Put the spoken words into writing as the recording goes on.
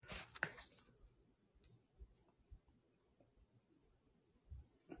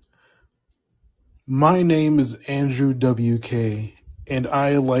My name is Andrew WK, and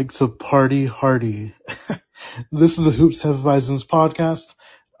I like to party hardy. This is the Hoops Hefeweizens podcast.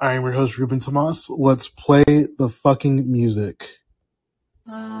 I am your host, Ruben Tomas. Let's play the fucking music.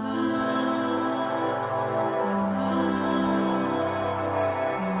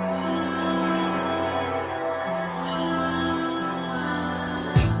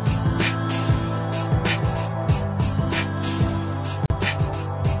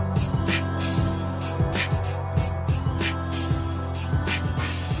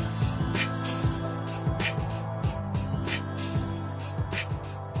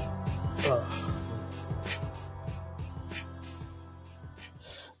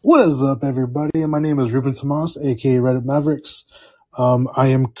 What is up, everybody? My name is Ruben Tomas, aka Reddit Mavericks. I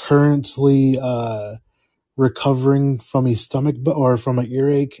am currently recovering from a from an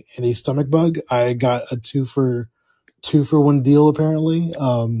earache and a stomach bug. I got a two for one deal apparently,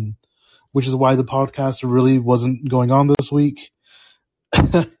 which is why the podcast really wasn't going on this week.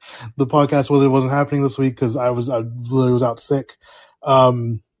 The podcast really wasn't happening this week because I literally was out sick.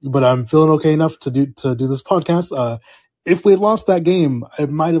 But I'm feeling okay enough to do this podcast. If we had lost that game, I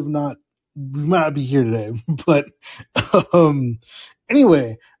might not be here today. But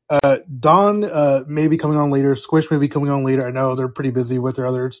anyway, Dawn may be coming on later. Squish may be coming on later. I know they're pretty busy with their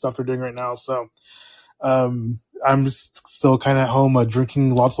other stuff they're doing right now. So I'm just still kind of at home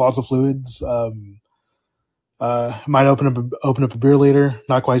drinking lots of fluids. Might open up a beer later.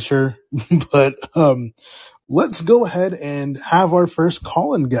 Not quite sure, but let's go ahead and have our first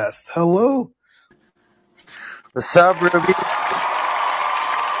call-in guest. Hello. What's up, Ruby?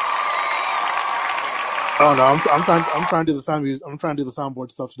 Oh no, I'm trying to do the sound music. I'm trying to do the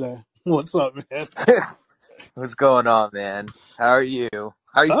soundboard stuff today. What's up, man? What's going on, man? How are you?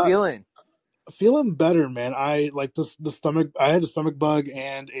 How are you feeling? Feeling better, man. I like the stomach. I had a stomach bug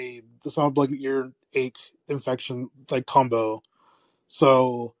and the stomach bug ear ache infection like combo.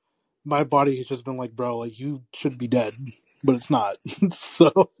 So my body has just been like, bro, like you should be dead, but it's not.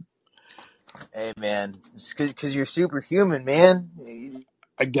 So Hey, man, it's because you're superhuman, man.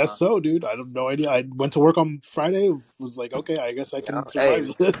 I guess so, dude. I have no idea. I went to work on Friday. Was like, okay, I guess I can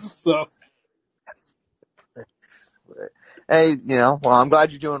survive this. So, hey, well, I'm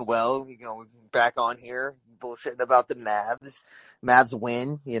glad you're doing well. We're back on here bullshitting about the Mavs. Mavs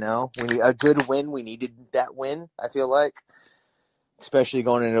win. We need a good win. We needed that win. I feel like, especially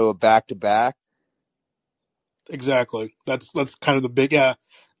going into a back-to-back. Exactly. That's kind of the big. Yeah.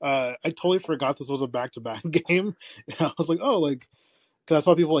 I totally forgot this was a back-to-back game. And I was like, oh, like, because I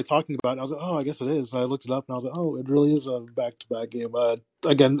saw people like talking about it. And I was like, oh, I guess it is. And I looked it up and I was like, oh, it really is a back-to-back game.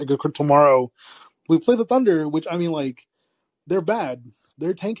 Again, tomorrow we play the Thunder, which I mean, like, they're bad.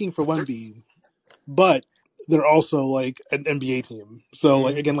 They're tanking for Wemby, but they're also like an NBA team. So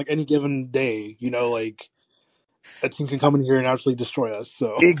like again, like any given day, like a team can come in here and actually destroy us.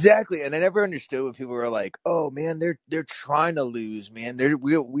 So exactly, and I never understood when people were like, "Oh man, they're trying to lose, man.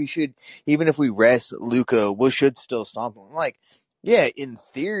 We should, even if we rest Luka, we should still stomp them." I'm like, yeah, in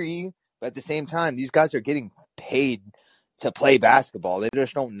theory, but at the same time, these guys are getting paid to play basketball. They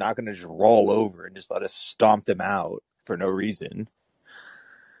just not going to just roll over and just let us stomp them out for no reason.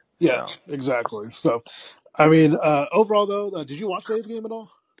 Yeah, exactly. So, I mean, overall though, did you watch today's game at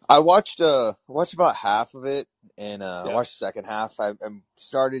all? I watched about half of it, and I watched the second half. I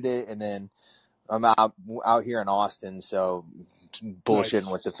started it, and then I'm out here in Austin, so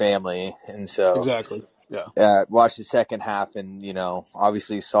bullshitting with the family, and so exactly, yeah. Watched the second half, and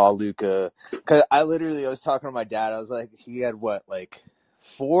obviously saw Luka. Because I was talking to my dad. I was like, he had what, like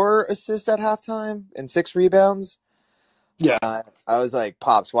 4 assists at halftime and 6 rebounds. Yeah, I was like,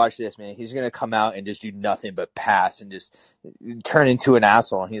 Pops, watch this, man. He's gonna come out and just do nothing but pass and just turn into an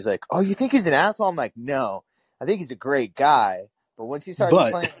asshole. And he's like, oh, you think he's an asshole? I'm like, no, I think he's a great guy. But once he starts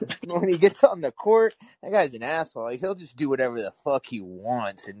playing, when he gets on the court, that guy's an asshole. Like, he'll just do whatever the fuck he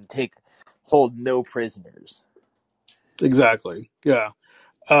wants and hold no prisoners. Exactly. Yeah.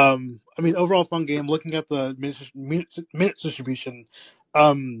 I mean, overall fun game. Looking at the minutes distribution,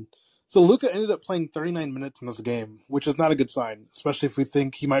 so Luka ended up playing 39 minutes in this game, which is not a good sign, especially if we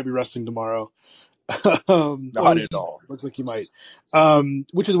think he might be resting tomorrow. Not at all. Looks like he might.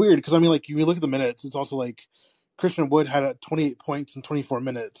 Which is weird because I mean, like you look at the minutes, it's also like Christian Wood had 28 points in 24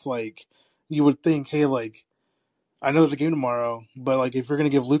 minutes. Like you would think, hey, like I know there's a game tomorrow, but like if you're gonna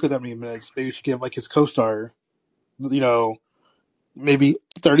give Luka that many minutes, maybe you should give like his co-star, maybe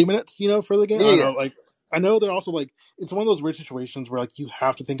 30 minutes, for the game. Yeah. I don't know. Like I know they're also like it's one of those weird situations where like you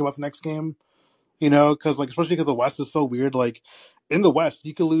have to think about the next game, because like especially because the West is so weird. Like in the West,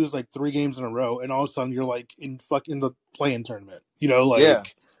 you could lose like 3 games in a row, and all of a sudden you're like in the play-in tournament.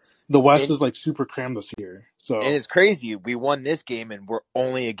 The West And is like super crammed this year. and So it's crazy. We won this game, and we're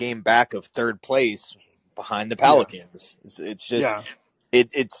only a game back of third place behind the yeah, Pelicans. It's just yeah,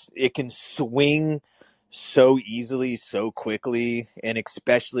 it can swing so easily, so quickly, and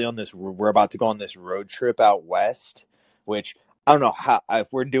especially on this. We're about to go on this road trip out west, which I don't know how if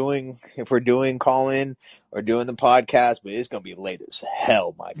we're doing call in or doing the podcast, but it's gonna be late as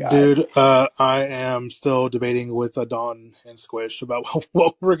hell, my guy. dude. I am still debating with Don and Squish about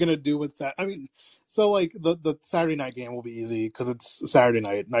what we're gonna do with that. I mean, so like the Saturday night game will be easy because it's Saturday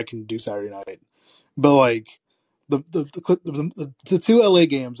night and I can do Saturday night. But like the two LA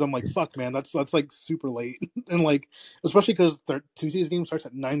games, I'm like, fuck, man, that's like super late, and like especially because Tuesday's game starts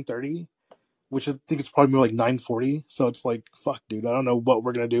at 9:30, which I think it's probably more like 9:40. So it's like, fuck, dude, I don't know what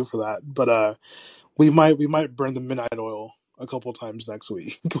we're gonna do for that, but we might burn the midnight oil a couple times next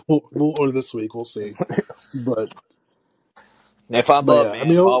week, or this week, we'll see. But If I'm but up, yeah, I man,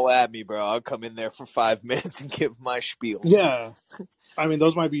 mean, holla at me, bro. I'll come in there for 5 minutes and give my spiel. yeah. I mean,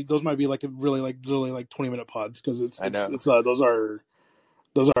 those might be like really like 20-minute pods because I know. it's those are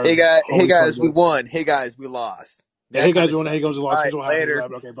Hey always fun guys, we to. won. Hey guys, we lost. Yeah, That hey kind guys, of you want to stuff. hey guys, you All lost. Here's right, what happened. Here's what later.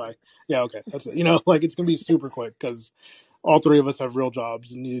 happened. Okay, bye. Yeah, okay, that's it. Like it's gonna be super quick because all three of us have real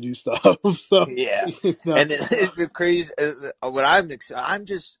jobs and need to do stuff. So Yeah, you know, and the crazy. What I'm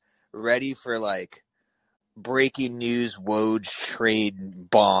just ready for like breaking news Woj trade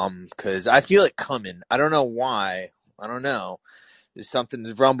bomb because I feel it coming. I don't know why. I don't know. There's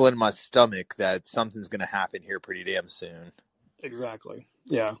something rumbling in my stomach that something's gonna happen here pretty damn soon. exactly.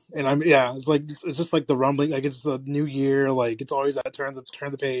 Yeah, and yeah, it's just like the rumbling. Like it's the new year. Like it's always that turn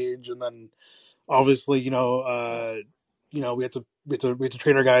the page, and then obviously we have to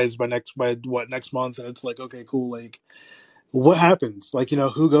train our guys by next month, and it's like, okay, cool. Like what happens? Like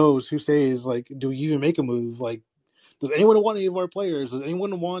who goes, who stays? Like do we even make a move? Like does anyone want any of our players? Does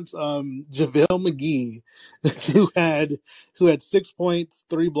anyone want JaVale McGee, who had 6 points,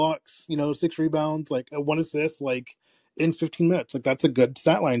 3 blocks, 6 rebounds, like one assist, like in 15 minutes? Like that's a good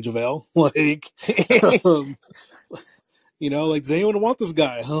stat line, JaVale. Like, um, like does anyone want this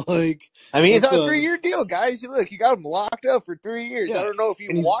guy? Like I mean, he's that's on a 3 year deal, guys. Look, you got him locked up for 3 years. I yeah, don't know if you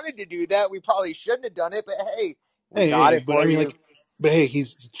and he's wanted to do that. We probably shouldn't have done it, but hey, we got hey, it but I for mean you. like, but hey,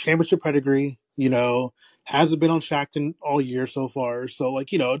 he's championship pedigree. Hasn't been on Shackton all year so far, so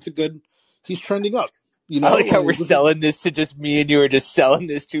like it's a good. He's trending up. I like how we're Like this is selling this to just me and you are just selling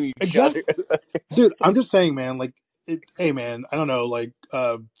this to each other. exact. Dude, I'm just saying, man. Like, hey, man. I don't know. Like,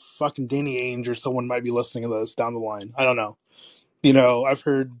 fucking Danny Ainge or someone might be listening to this down the line. I don't know. I've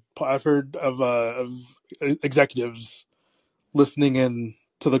heard of executives listening in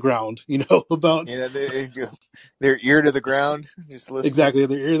to the ground. About You know, their ear to the ground, just listening. exactly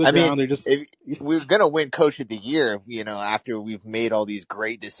their ear to the I mean, ground. They're just if we're gonna win Coach of the Year, after we've made all these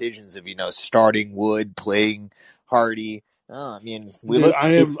great decisions of starting Wood, playing Hardy. I mean, we dude. look I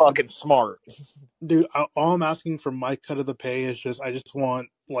pretty am fucking smart. dude. All I'm asking for my cut of the pay is I just want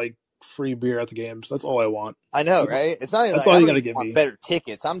like free beer at the games. That's all I want. I know, That's right? It's not even that's like all I you don't got to even give want me. better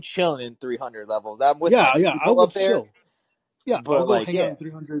tickets. I'm chilling in 300 levels. I'm with my Yeah, yeah. I people will up there, chill. Yeah, I'll but go like, hang out yeah, in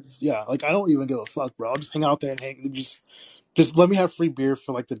 300s. Yeah, like I don't even give a fuck, bro. I'll just hang out there and just let me have free beer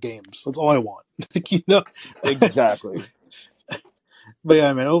for like the games. That's all I want. like. exactly. But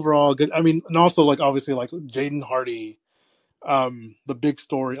yeah, man, overall good. I mean, and also like obviously like Jaden Hardy, the big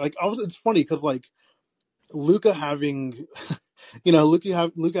story. Like obviously it's funny because like Luca having,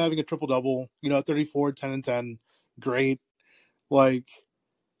 Luca having a triple double. 34, 10 and 10, great. Like,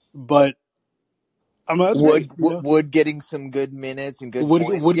 but that's Wood, great. Wood getting some good minutes and good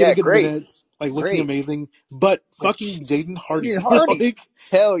points. Wood Yeah, getting good great, minutes, like looking great. amazing. But But fucking Jaden Hardy, Jaden Hardy, like.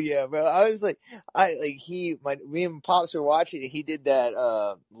 hell yeah, bro. I was like, me and Pops were watching it. He did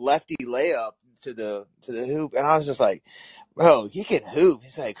that lefty layup to the hoop, and I was just like, bro, he can hoop.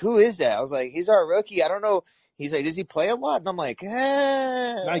 He's like, who is that? I was like, he's our rookie. I don't know. He's like, does he play a lot? And I'm like,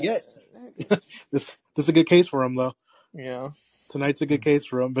 Not yet. This is a good case for him though. you know. Tonight's a good case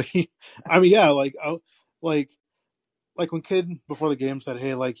for him. But I mean, yeah, like like when Kid before the game said,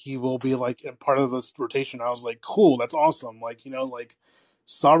 "Hey, like he will be like a part of this rotation." I was like, "Cool, that's awesome." Like like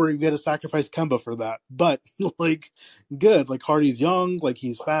sorry we had to sacrifice Kemba for that, but like good. Like Hardy's young, like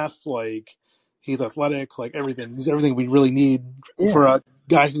he's fast, like he's athletic, like everything. He's everything we really need Yeah. for a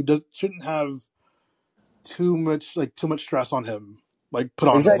guy who shouldn't have too much stress on him, like put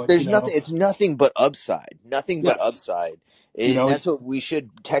on It's him, like like there's nothing. It's nothing but upside. Nothing yeah, but upside, and like that's what we should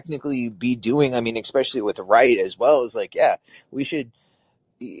technically be doing. I mean, especially with Wright as well. Is like, yeah, we should.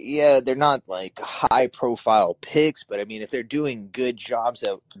 yeah, they're not like high profile picks, but I mean, if they're doing good jobs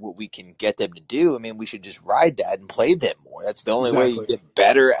at what we can get them to do, I mean, we should just ride that and play them more. That's the only way you Exactly. get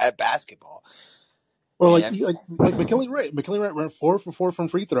better at basketball. Or And like I mean, like McKinley Wright. McKinley Wright went 4 for 4 from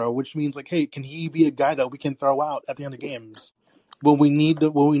free throw, which means like, hey, can he be a guy that we can throw out at the end of games when we need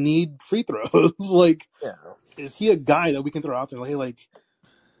free throws? Like, yeah, is he a guy that we can throw out there? Like, hey, like,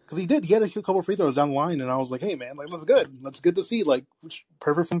 because he did. He had a couple of free throws down the line, and I was like, hey, man, like that's good. That's good to see. Like,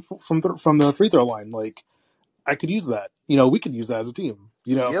 perfect from the free throw line. Like, I could use that. We could use that as a team.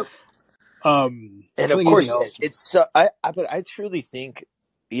 yep. I And don't of think anything course, else. but I truly think,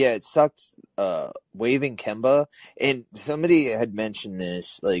 yeah, it sucked waiving Kemba. And somebody had mentioned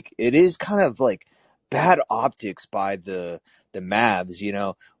this, like it is kind of like bad optics by the Mavs.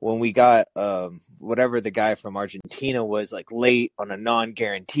 When we got whatever the guy from Argentina was like late on a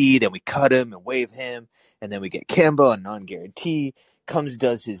non-guaranteed, and we cut him and waive him, and then we get Kemba on non-guarantee. Comes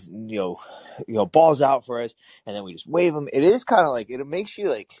does his balls out for us, and then we just wave him. It is kind of like it makes you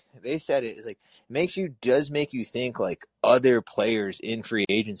like they said it's like does make you think like other players in free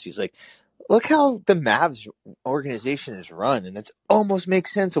agencies. Like, look how the Mavs organization is run, and it almost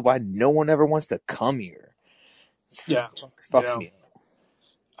makes sense of why no one ever wants to come here. Yeah, Fucks me up.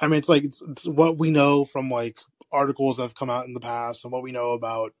 I mean, it's what we know from like articles that have come out in the past, and what we know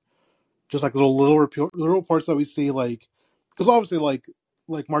about just like little reports that we see, like because obviously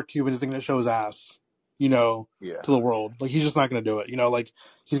like Mark Cuban isn't going to show his ass, Yeah. to the world. Like he's just not going to do it. Like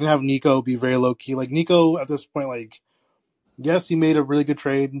he's going to have Nico be very low key. Like Nico at this point, like yes, he made a really good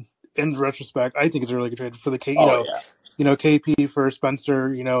trade in retrospect. I think it's a really good trade for the K. Oh yeah. KP for Spencer,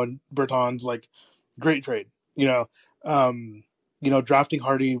 and Bertans, like great trade. Drafting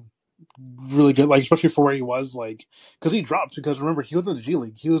Hardy really good, like especially for where he was, like because he dropped because remember he was in the G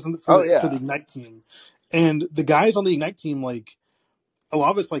League, he was Oh for the yeah. Ignite team, and the guys on the Ignite team like a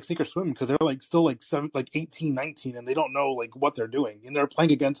lot of it's like sink or swim because they're like still like 18, 19, and they don't know like what they're doing, and they're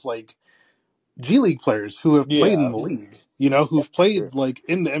playing against like G League players who have played in Yeah. the league, Yeah. who've Sure. played like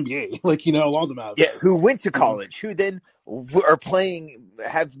in the NBA, like a lot of them have, Yeah, who went to you know, college, who then are playing,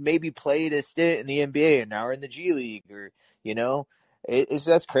 have maybe played a stint in the NBA and now are in the G League, or you know,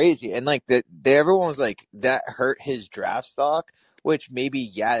 that's crazy. And like everyone was like that hurt his draft stock, which maybe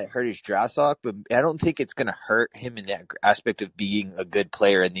yeah, it hurt his draft stock, but I don't think it's gonna hurt him in that aspect of being a good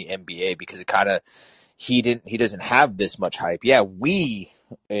player in the NBA because it kind of he doesn't have this much hype. Yeah, we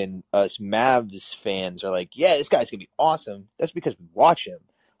and us Mavs fans are like, yeah, this guy's gonna be awesome. That's because we watch him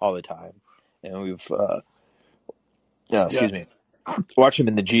all the time, and we've yeah, excuse me, watch him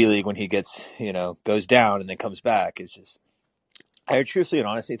in the G League when he gets goes down and then comes back. It's just I truthfully and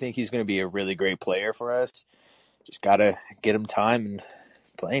honestly think he's going to be a really great player for us. Just gotta get him time and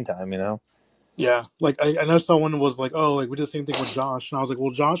playing time. yeah. Like I know someone was like, oh, like we did the same thing with Josh, and I was like,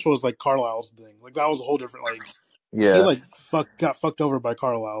 well, Josh was like Carlisle's thing, like that was a whole different like he Yeah, like got fucked over by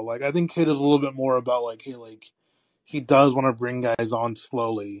Carlisle. Like I think Kid is a little bit more about like, hey, like he does want to bring guys on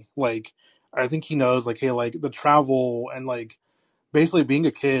slowly. Like I think he knows like, hey, like the travel and like basically being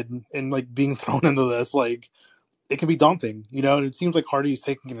a kid and like being thrown into this, like it can be daunting, and it seems like Hardy's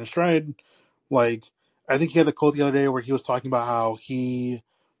taking it in stride. Like I think he had the quote the other day where he was talking about how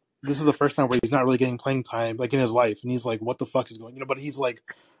this is the first time where he's not really getting playing time like in his life, and he's like, what the fuck is going, but he's like,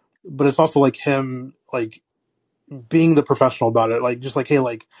 but it's also like him like being the professional about it, like just like, hey,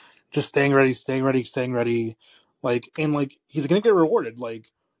 like just staying ready, like, and like he's gonna get rewarded,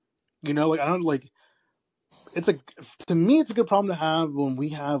 like like I don't like it's a to me it's a good problem to have when we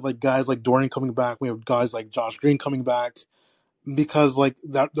have like guys like Dorian coming back, we have guys like Josh Green coming back, because like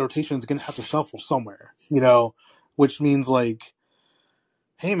that the rotation is gonna have to shuffle somewhere, which means like,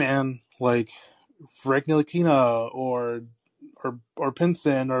 hey man, like Frank Ntilikina or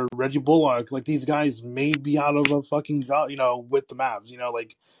Pinson or Reggie Bullock, like these guys may be out of a fucking job, with the Mavs,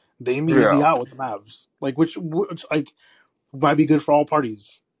 like they may be yeah, out with the Mavs, like which like might be good for all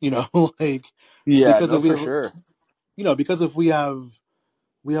parties, like yeah. because No, if we for have, sure. because if we have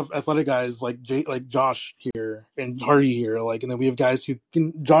athletic guys like like Josh here and Hardy here, like, and then we have guys who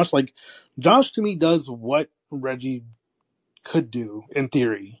can Josh to me does what Reggie could do in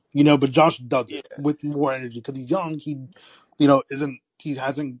theory, but Josh does Yeah. it with more energy because he's young. He, he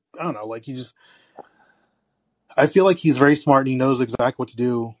hasn't, I don't know, like I feel like he's very smart and he knows exactly what to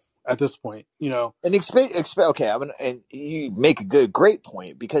do at this point. And expect. Okay, and you make a great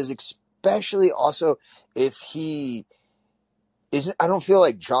point because especially also if he I don't feel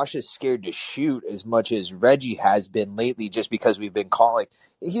like Josh is scared to shoot as much as Reggie has been lately, just because we've been calling.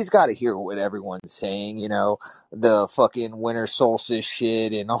 He's got to hear what everyone's saying, the fucking winter solstice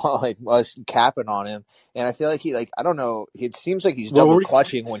shit and all, like us capping on him. And I feel like I don't know. It seems like he's What double were you?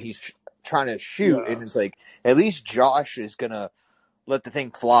 clutching when he's trying to shoot, Yeah, and it's like at least Josh is gonna let the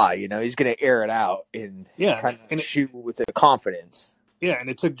thing fly. He's gonna air it out and yeah, kind of and shoot with the confidence. yeah,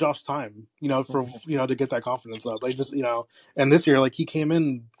 and it took Josh time, for to get that confidence up. Like just and this year, like he came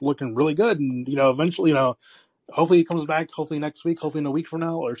in looking really good, and eventually, hopefully he comes back. Hopefully next week. Hopefully in a week from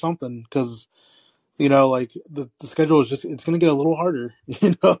now or something, because like the schedule is just it's gonna get a little harder.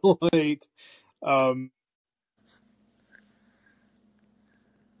 Like um.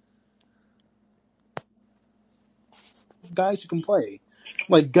 Guys who can play,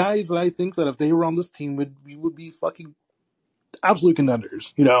 like guys that I think that if they were on this team, we would be fucking absolute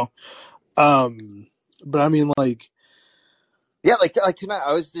contenders. But I mean, like, Yeah, like tonight,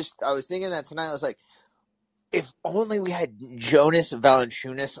 I was thinking that tonight. I was like, if only we had Jonas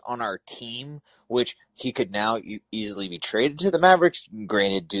Valanciunas on our team, which he could now easily be traded to the Mavericks.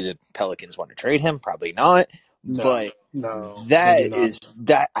 Granted, do the Pelicans want to trade him? Probably not. no, But no, they do not.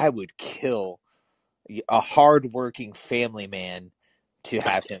 that I would kill a hardworking family man to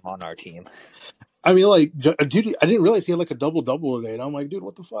have him on our team. I mean, like, dude, I didn't realize he had like a double today. And I'm like, dude,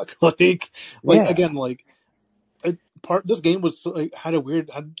 what the fuck? Like Yeah. again, like, this game was like had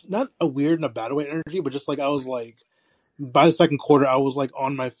not a weird in a bad way energy, but just like I was like, by the second quarter, I was like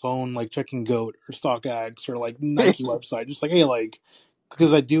on my phone, like checking GOAT or StockX or like Nike website, just like, hey, like,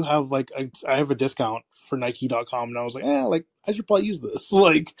 because I do have like I have a discount for Nike.com, and I was like, like I should probably use this.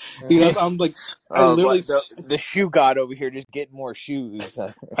 Like, I'm like, I literally, But the shoe god over here just getting more shoes.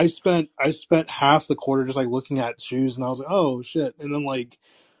 I spent half the quarter just like looking at shoes, and I was like, oh shit, and then like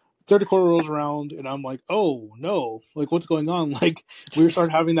third quarter rolls around, and I'm like, oh no, like what's going on? Like we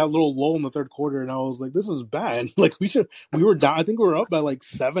started having that little lull in the third quarter, and I was like, this is bad. Like we were down. I think we were up by like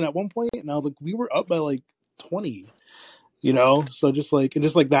 7 at one point, and I was like, we were up by like 20. So just like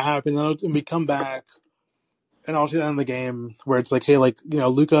that happened, and we come back, and obviously the end of the game where it's like, hey, like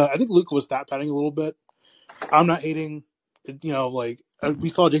Luka. I think Luka was stat padding a little bit. I'm not hating. Like we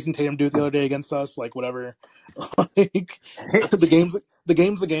saw Jason Tatum do it the other day against us. Like whatever. Like the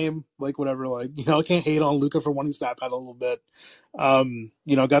game. Like whatever. Like I can't hate on Luka for wanting to stat pad a little bit.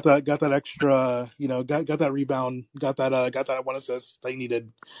 Got that extra. Got that rebound. Got that one assist that he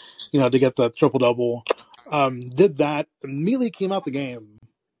needed. To get the triple double. Did that, immediately came out the game,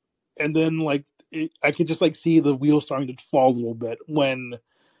 and then like I could just like see the wheels starting to fall a little bit when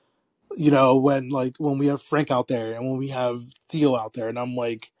when we have Frank out there and when we have Theo out there, and I'm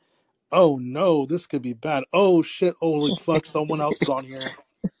like, oh no, this could be bad. Oh shit, holy fuck, someone else is on here.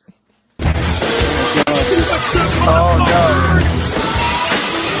 Oh god. Oh no.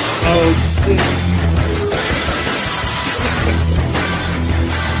 Oh shit.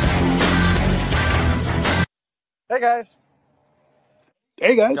 Hey guys.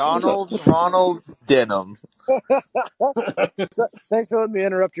 Hey guys, Donald Ronald Denham. So, thanks for letting me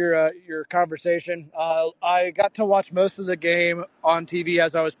interrupt your conversation. I got to watch most of the game on TV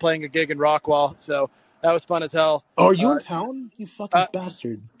as I was playing a gig in Rockwall, so that was fun as hell. Oh, are you in town? You fucking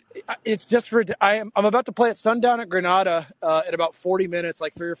bastard. It's just I'm about to play at Sundown at Granada in about 40 minutes,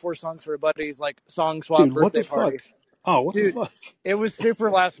 like 3 or 4 songs for a buddy's like song swap Dude, what birthday the party. fuck? Oh, what Dude, the fuck? it was super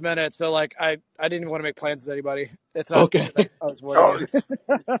last minute, so like I didn't even want to make plans with anybody. It's not Okay. I was worried.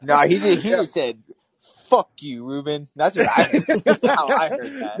 No, he just said, "Fuck you, Ruben." That's what I heard. That's how I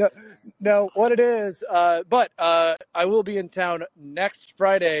heard that. No, what it is. But I will be in town next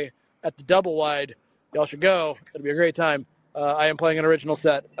Friday at the Double Wide. Y'all should go. It'll be a great time. I am playing an original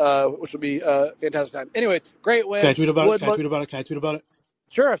set, which will be a fantastic time. Anyways, great win. Can I tweet about it?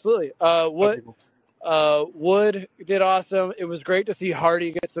 Sure, absolutely. Okay, cool. Wood did awesome. It was great to see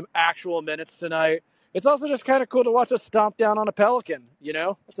Hardy get some actual minutes tonight. It's also just kind of cool to watch us stomp down on a Pelican.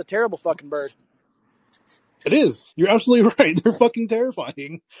 It's a terrible fucking bird. It is. You're absolutely right. They're fucking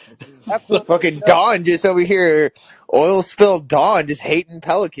terrifying. Absolutely. Fucking Don just over here, oil spilled Don just hating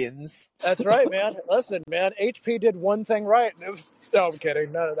Pelicans. That's right, man. Listen, man, HP did one thing right. And it was, no, I'm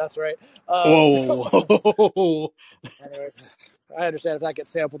kidding. No, that's right. Whoa. Anyways, I understand if that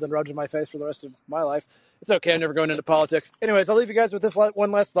gets sampled and rubbed in my face for the rest of my life. It's okay. I'm never going into politics. Anyways, I'll leave you guys with this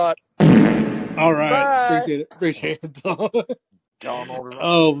one last thought. All right. Bye. Appreciate it. Donald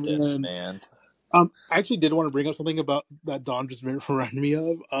man. I actually did want to bring up something about that Don just reminded me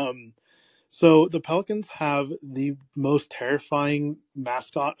of. So the Pelicans have the most terrifying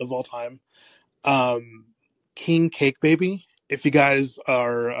mascot of all time, King Cake Baby. If you guys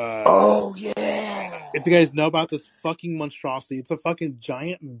are, Oh yeah, if you guys know about this fucking monstrosity, it's a fucking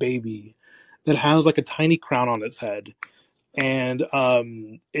giant baby that has like a tiny crown on its head, and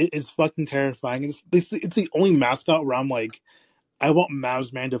it is fucking terrifying. It's the only mascot where I'm like, I want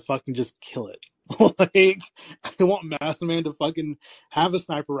Mavsman to fucking just kill it. Like, I want Mavsman to fucking have a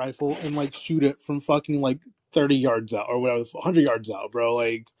sniper rifle and like shoot it from fucking like 30 yards out or whatever, 100 yards out, bro.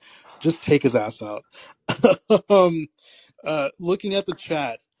 Like, just take his ass out. um, looking at the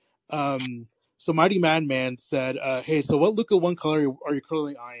chat, so Mighty Madman said, "Hey, so what Luca one color are you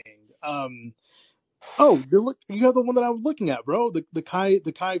currently eyeing?" Oh, you have the one that I was looking at, bro. The Kai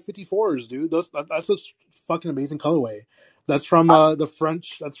 54s, dude. That's a fucking amazing colorway. That's from the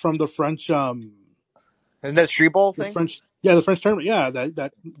French. That's from the French. And that street ball The thing. French. Yeah, the French tournament. Yeah,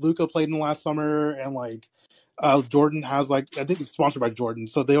 that Luca played in last summer, and like, Jordan has like, I think it's sponsored by Jordan,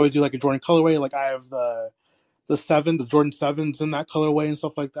 so they always do like a Jordan colorway. Like I have the Jordan 7s in that colorway and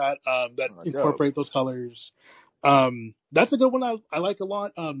stuff like that. That Dope. incorporate those colors. That's a good one I like a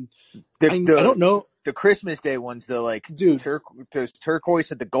lot. I The don't know, the Christmas Day ones, the like dude. those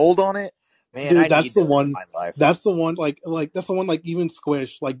turquoise with the gold on it. Man, I Dude, that's need the those in one. my life. That's the one. Like that's the one. Like even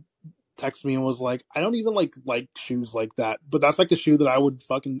Squish like texted me and was like, I don't even like shoes like that, but that's like a shoe that I would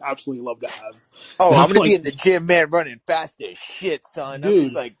fucking absolutely love to have. Oh, And I'm I'm gonna be like, in the gym, man, running fast as shit, son.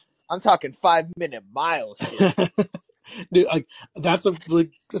 dude, I'm talking 5-minute mile shit. dude, like that's a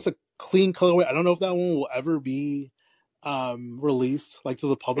clean colorway. I don't know if that one will ever be released like to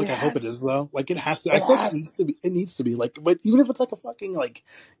the It public. I hope it has, is though. Like it has to. I it feel like has. it needs to be like, but even if it's like a fucking like,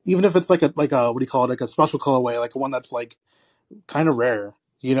 even if it's like a what do you call it, like a special colorway, like one that's like kind of rare,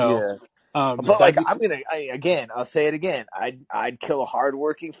 you know. Yeah, but like That'd be again, I'll say it again. I'd kill a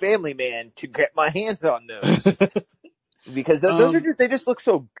hardworking family man to get my hands on those because those are um they just look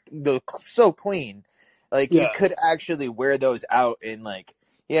so clean. Like you yeah. could actually wear those out and like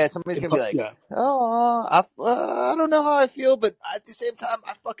yeah, somebody's gonna be like, Yeah. oh, I don't know how I feel, but at the same time,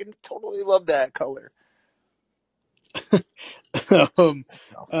 I fucking totally love that color. um,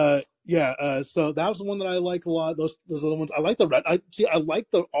 So, yeah. So that was the one that I like a lot. Those other ones, I like the red. I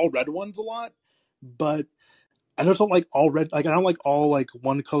like the all red ones a lot, but I just don't like all red. Like I don't like all like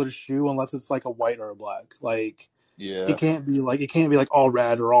one color shoe unless it's like a white or a black. Like yeah. it can't be like all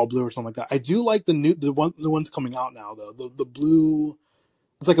red or all blue or something like that. I do like the ones coming out now though. The blue.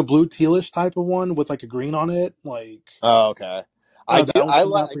 It's like a blue tealish type of one with like a green on it. Like Oh, okay. that one's coming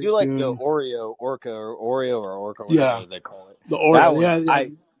out I pretty do like the soon. Oreo or Orca, Yeah, whatever they call it. the That Oreo. one, Yeah.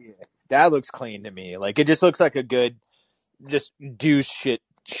 yeah, that looks clean to me. Like it just looks like a good, just douche shit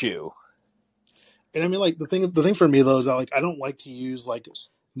shoe. And I mean, like the thing for me though is that like I don't like to use like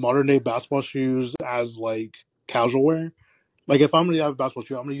modern day basketball shoes as like casual wear. Like if I'm gonna have a basketball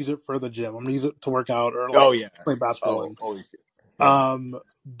shoe, I'm gonna use it for the gym. I'm gonna use it to work out or Oh like yeah. play basketball Oh, in. holy shit. Yeah.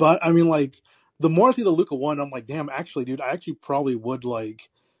 But I mean, like the more I see the Luca one, I'm like, damn, actually, dude, I actually probably would like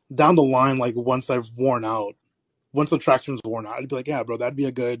down the line, like once the traction's worn out, I'd be like, yeah, bro, that'd be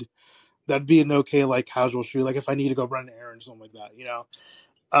an okay like casual shoe. Like if I need to go run an errand or something like that, you know.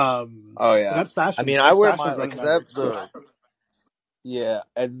 Oh But yeah. that's I fashion. mean, I That's wear fashion my of like Red because I have Mavericks. the yeah,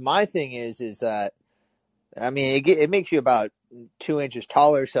 and my thing is that I mean it makes you about 2 inches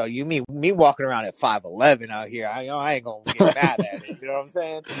taller. So me walking around at 5'11" out here, I ain't gonna get mad at it. You know what I'm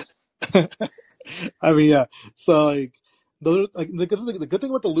saying? I mean, yeah. So like those like the good thing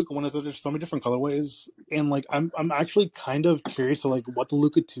about the Luca one is that there's so many different colorways, and like I'm actually kind of curious to like what the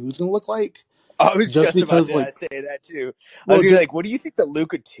Luca 2 is gonna look like, I was just just about because to like say that too. I was well gonna be just like, what do you think the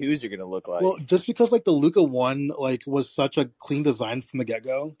Luca 2s are gonna look well like? just because like the Luca 1 like was such a clean design from the get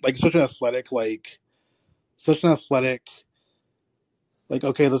go, like such an athletic like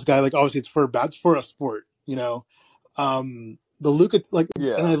okay this guy like obviously it's for a sport, you know. The Luca like and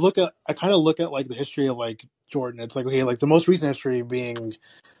Yeah. I kind of look at like the history of like Jordan. It's like okay like the most recent history being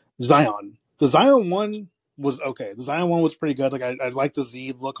Zion. The Zion one was okay. The Zion one was pretty good. Like I like the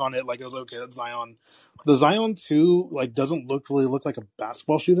Z look on it. Like it was okay. That's Zion. The Zion 2 like doesn't really look like a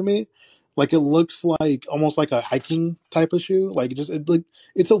basketball shoe to me. Like it looks like almost like a hiking type of shoe. Like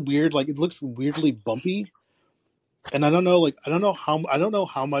it's a weird like it looks weirdly bumpy. And I don't know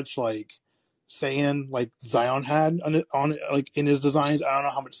how much like saying like Zion had on it like in his designs. I don't know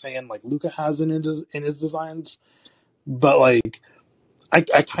how much saying like Luca has in his designs. But like I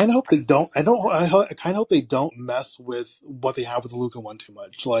kind of hope they don't. I kind of hope they don't mess with what they have with the Luca one too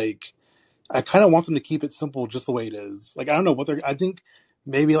much. Like, I kind of want them to keep it simple, just the way it is. Like, I don't know what they're. I think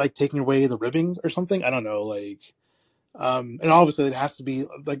maybe like taking away the ribbing or something. I don't know. Like, and obviously it has to be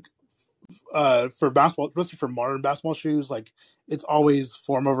like for basketball, especially for modern basketball shoes. Like, it's always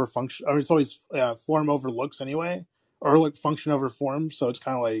form over function. I mean, it's always form over looks anyway, or like function over form. So it's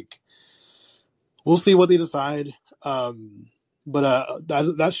kind of like we'll see what they decide. But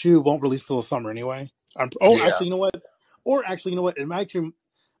that shoe won't release till the summer anyway. Yeah. Actually, you know what?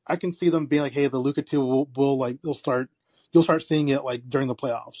 I can see them being like, "Hey, the Luka 2 will like you'll start seeing it like during the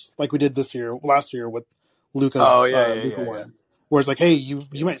playoffs, like we did last year with Oh Luka's yeah, Luka yeah. 1." Where it's like, "Hey,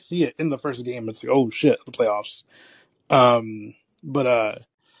 you might see it in the first game." It's like, "Oh shit, the playoffs." But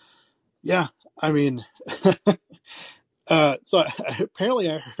yeah, I mean, so apparently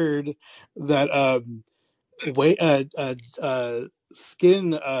I heard that Wade,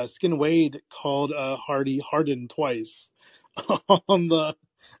 Skin Wade called Harden twice on the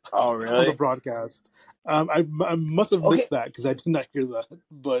Oh on the really? broadcast. I must have Okay, missed that because I did not hear that.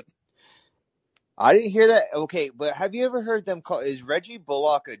 But I didn't hear that. Okay, but have you ever heard them call? Is Reggie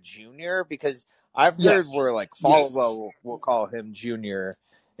Bullock a junior? Because I've heard where yes, like yes, Follow will call him junior,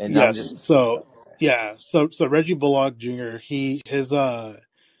 and I'm yes. just So yeah, so Reggie Bullock Jr. he's got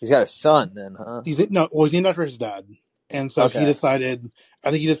a son then, huh? He's named after his dad, and so he Okay, decided.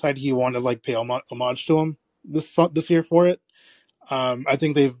 I think he decided he wanted to like pay homage to him this year for it. I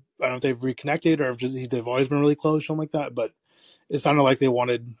don't know if they've reconnected or if they've always been really close, something like that. But it sounded like they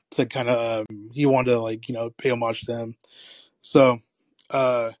wanted to kind of he wanted to like pay homage to him. So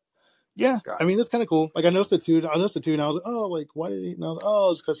yeah, got I mean that's kind of cool. Like I noticed it too, and I was like, oh, like why did he know?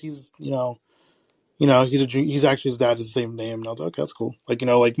 Oh, it's because he's he's actually his dad is the same name, and I was like, okay, that's cool. Like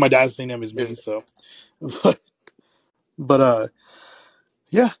like my dad's the same name as me, it. so but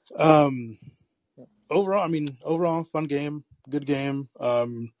yeah. Overall fun game, good game.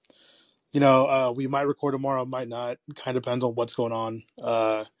 We might record tomorrow, might not. Kind of depends on what's going on.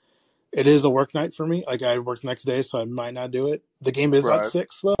 It is a work night for me. Like I work the next day, so I might not do it. The game is at Right.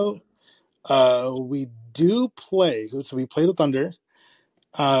 6 though. We do play, so we play the Thunder.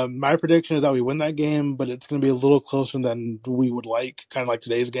 My prediction is that we win that game, but it's going to be a little closer than we would like, kind of like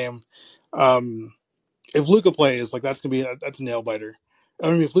today's game. If Luka plays, like that's a nail biter.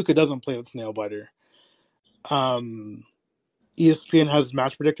 I mean, if Luka doesn't play, that's a nail biter. ESPN has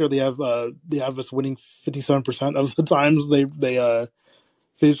match predictor. They have us winning 57% of the times they 50%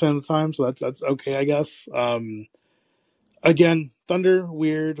 of the time, so that's okay, I guess. Again, Thunder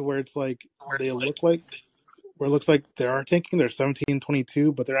weird where it's like they look like where it looks like they are tanking. They're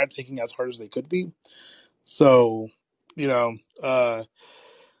 17-22, but they're not tanking as hard as they could be. So, I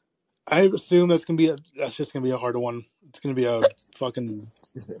assume that's just gonna be a hard one. It's gonna be a fucking.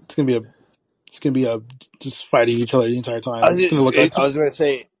 It's gonna be a. It's gonna be a just fighting each other the entire time. It's gonna look like. I was gonna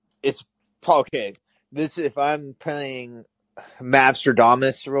say it's okay. This if I'm playing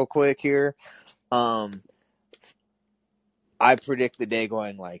Mavstradamus real quick here, I predict the day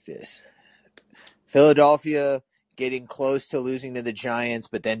going like this: Philadelphia getting close to losing to the Giants,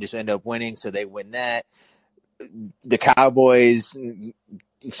 but then just end up winning, so they win that. The Cowboys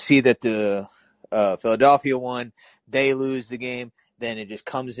see that the Philadelphia won, they lose the game. Then it just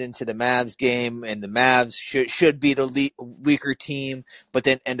comes into the Mavs game, and the Mavs should be the weaker team, but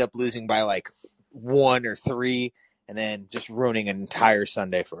then end up losing by like 1 or 3, and then just ruining an entire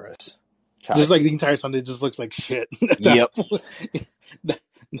Sunday for us. Just like the entire Sunday just looks like shit. Yep.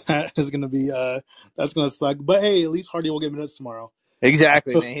 That is gonna be that's gonna suck. But hey, at least Hardy will get minutes tomorrow.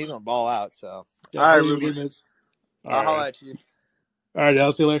 Exactly, man. He's gonna ball out. So Yeah, all right, Hardy will Ruben. get minutes. I'll holler at you. All right,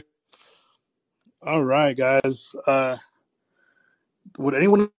 I'll see you later. All right, guys. Would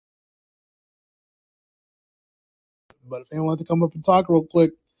anyone? But if anyone would like to come up and talk real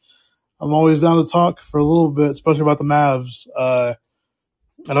quick, I'm always down to talk for a little bit, especially about the Mavs. I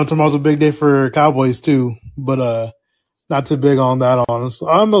know tomorrow's a big day for Cowboys too, but not too big on that. Honestly,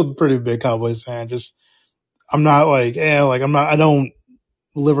 I'm a pretty big Cowboys fan. Just I'm not like I don't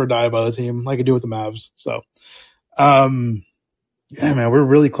live or die by the team like I do with the Mavs. So, yeah, man, we're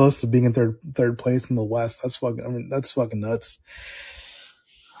really close to being in third place in the West. That's fucking nuts.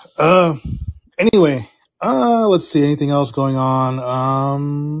 Anyway, let's see. Anything else going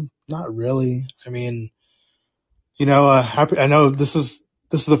on? Not really. I mean, happy. I know this is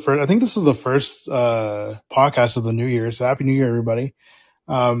the first. I think this is the first podcast of the new year. So happy New Year, everybody.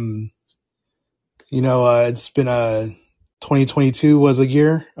 It's been 2022 was a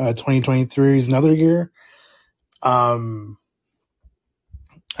year. 2023 is another year. I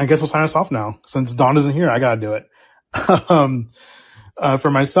guess we'll sign us off now since Dawn isn't here. I gotta do it.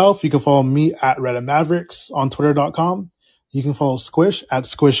 For myself, you can follow me at Reddit Mavericks on Twitter.com. You can follow Squish at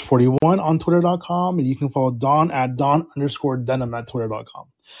Squish41 on Twitter.com. And you can follow Dawn at Dawn_Denim at Twitter.com.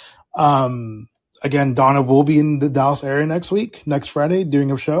 Again, Donna will be in the Dallas area next Friday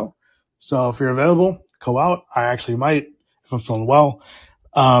doing a show. So if you're available, go out. I actually might if I'm feeling well.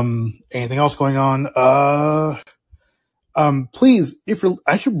 Anything else going on? Please,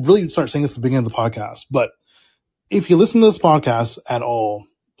 I should really start saying this at the beginning of the podcast, but if you listen to this podcast at all,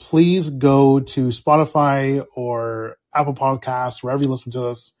 please go to Spotify or Apple Podcasts, wherever you listen to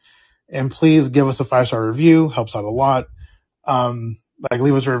this, and please give us a 5-star review. Helps out a lot.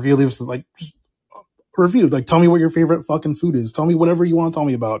 Leave us a review, just a review. Tell me what your favorite fucking food is. Tell me whatever you want to tell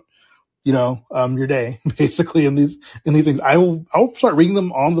me about, your day, basically, in these things. I'll start reading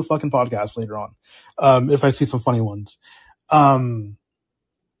them on the fucking podcast later on, if I see some funny ones. I'm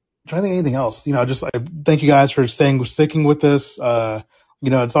trying to think of anything else. I thank you guys for sticking with this.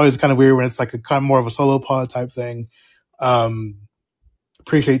 It's always kind of weird when it's like a kind of more of a solo pod type thing.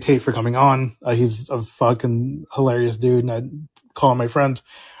 Appreciate Tate for coming on. He's a fucking hilarious dude, and I call him my friend.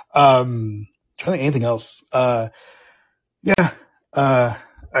 Trying to think of anything else. I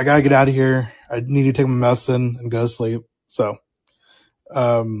gotta get out of here. I need to take my medicine and go to sleep. So,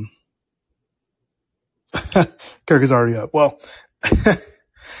 Kirk is already up. Well,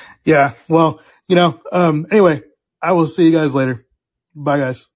 yeah. Well, anyway, I will see you guys later. Bye, guys.